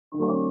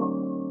Thank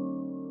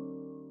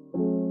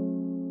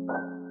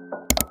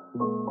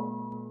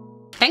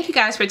you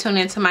guys for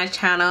tuning into my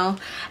channel.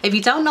 If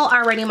you don't know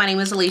already, my name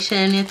is Alicia,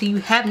 and if you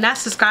have not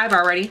subscribed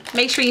already,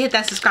 make sure you hit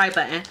that subscribe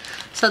button.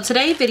 So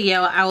today's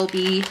video, I will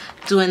be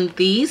doing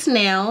these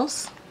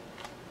nails.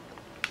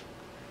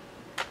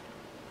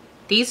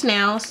 These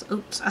nails,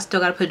 oops, I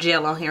still gotta put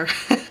gel on here.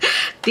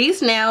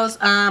 These nails,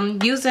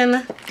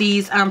 using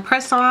these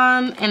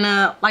press-on in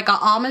like an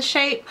almond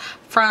shape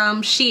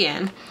from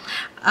Shein.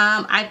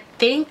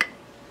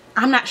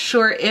 I'm not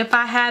sure if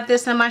I have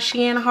this in my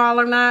Shein haul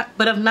or not,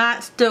 but if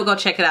not, still go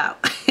check it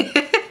out.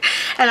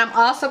 And I'm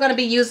also going to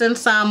be using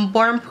some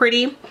Born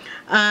Pretty,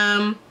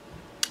 some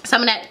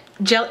of that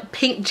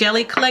pink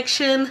jelly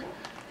collection.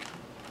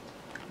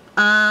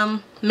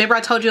 Remember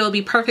I told you it would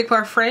be perfect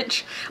for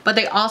French, but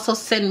they also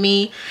sent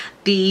me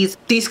these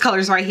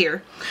colors right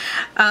here.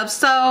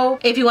 So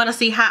if you want to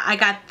see how I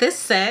got this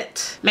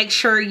set, make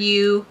sure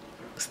you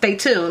stay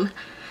tuned.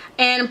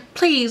 And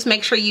please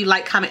make sure you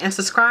like, comment, and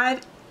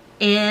subscribe.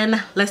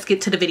 And let's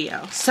get to the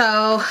video.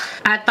 So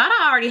I thought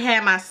I already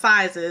had my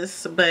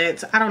sizes,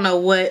 but I don't know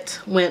what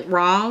went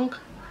wrong.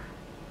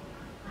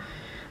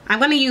 I'm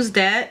gonna use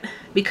that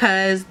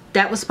because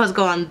that was supposed to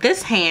go on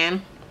this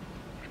hand.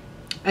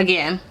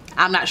 Again,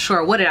 I'm not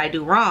sure what did I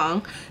do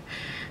wrong.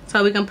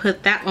 So we can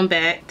put that one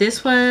back.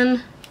 This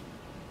one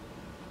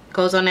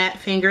goes on that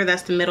finger,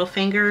 that's the middle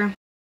finger.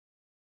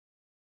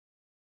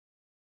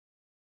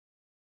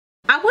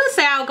 I would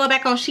say I'll go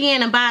back on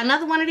Shein and buy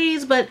another one of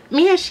these, but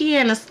me and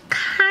Shein is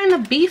kind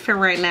of beefing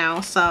right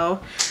now,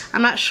 so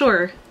I'm not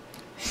sure.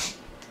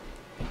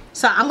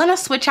 So I'm gonna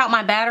switch out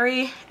my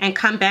battery and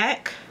come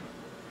back.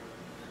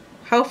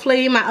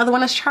 Hopefully my other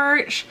one is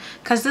charged,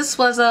 because this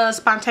was a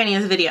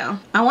spontaneous video.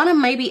 I want to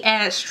maybe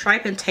add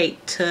striping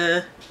tape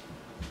to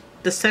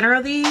the center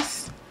of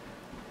these,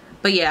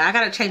 but yeah, I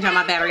gotta change out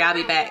my battery. I'll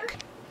be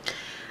back.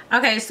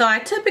 Okay, so I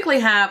typically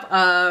have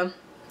a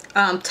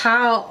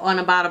towel on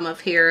the bottom of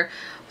here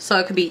so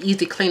it could be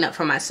easy cleanup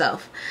for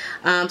myself.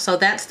 So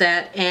that's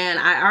that, and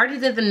I already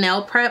did the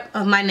nail prep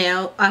of my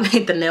nail. I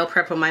made the nail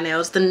prep of my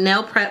nails, the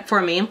nail prep for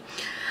me,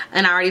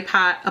 and I already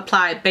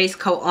applied base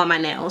coat on my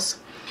nails,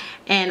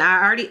 and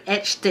I already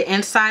etched the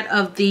inside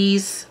of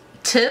these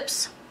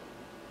tips.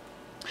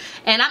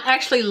 And I'm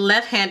actually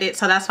left-handed,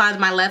 so that's why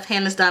my left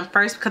hand is done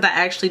first, because I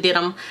actually did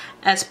them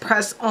as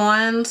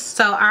press-ons.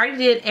 So I already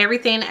did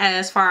everything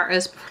as far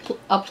as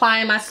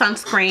applying my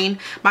sunscreen,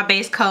 my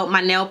base coat,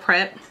 my nail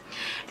prep.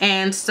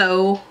 And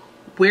so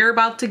we're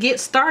about to get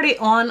started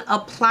on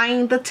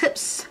applying the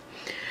tips.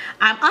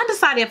 I'm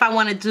undecided if I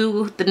want to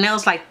do the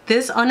nails like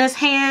this on this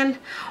hand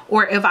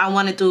or if I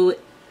want to do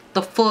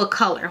the full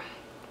color.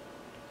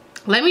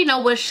 Let me know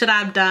what should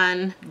I've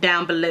done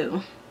down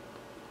below.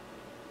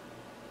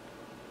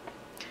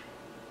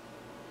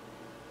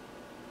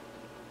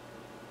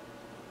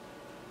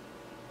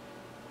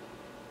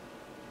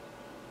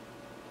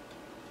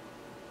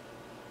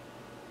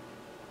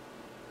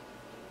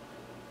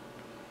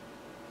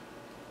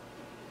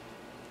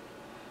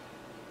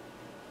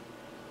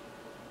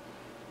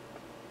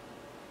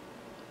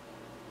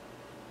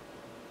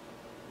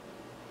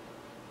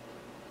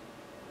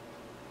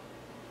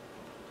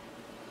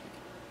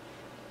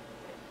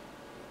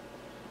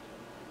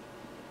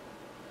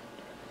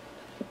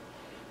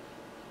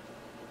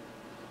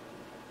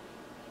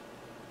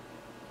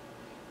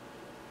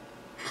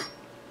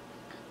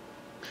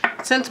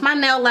 Since my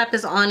nail lap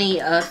is only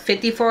a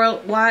 54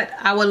 watt,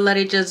 I would let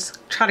it just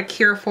try to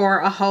cure for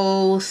a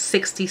whole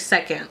 60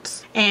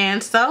 seconds.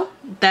 And so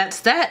that's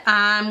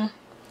that.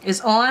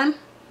 It's on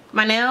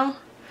my nail.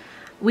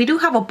 We do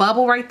have a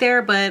bubble right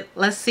there, but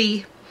let's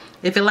see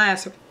if it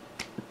lasts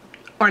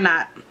or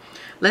not.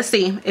 Let's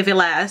see if it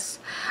lasts.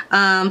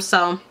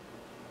 So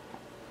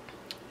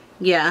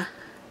yeah,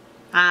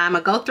 I'm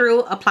gonna go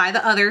through, apply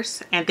the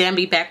others, and then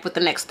be back with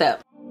the next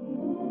step.